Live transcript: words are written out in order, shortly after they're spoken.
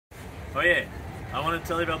Oh yeah, I want to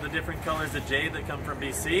tell you about the different colors of jade that come from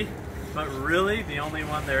BC, but really the only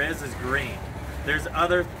one there is green. There's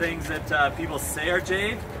other things that people say are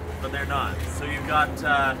jade, but they're not. So you've got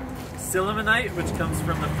sillimanite, which comes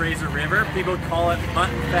from the Fraser River. People call it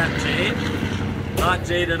Mutton Fat Jade. Not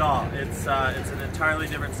jade at all. It's an entirely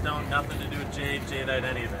different stone, nothing to do with jade, jadeite,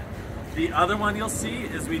 any of it. The other one you'll see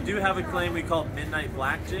is we do have a claim we call midnight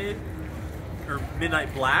black jade, or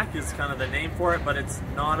midnight black is kind of the name for it, but it's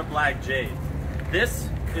not a black jade. This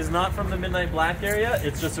is not from the midnight black area.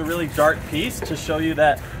 It's just a really dark piece to show you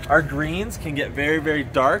that our greens can get very, very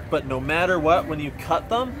dark, but no matter what, when you cut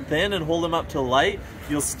them thin and hold them up to light,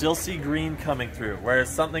 you'll still see green coming through. Whereas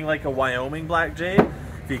something like a Wyoming black jade,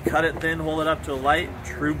 if you cut it thin, hold it up to light,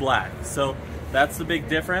 true black. So that's the big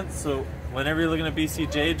difference. So whenever you're looking at BC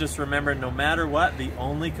Jade, just remember, no matter what, the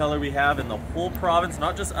only color we have in the whole province,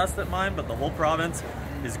 not just us that mine, but the whole province,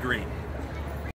 is green.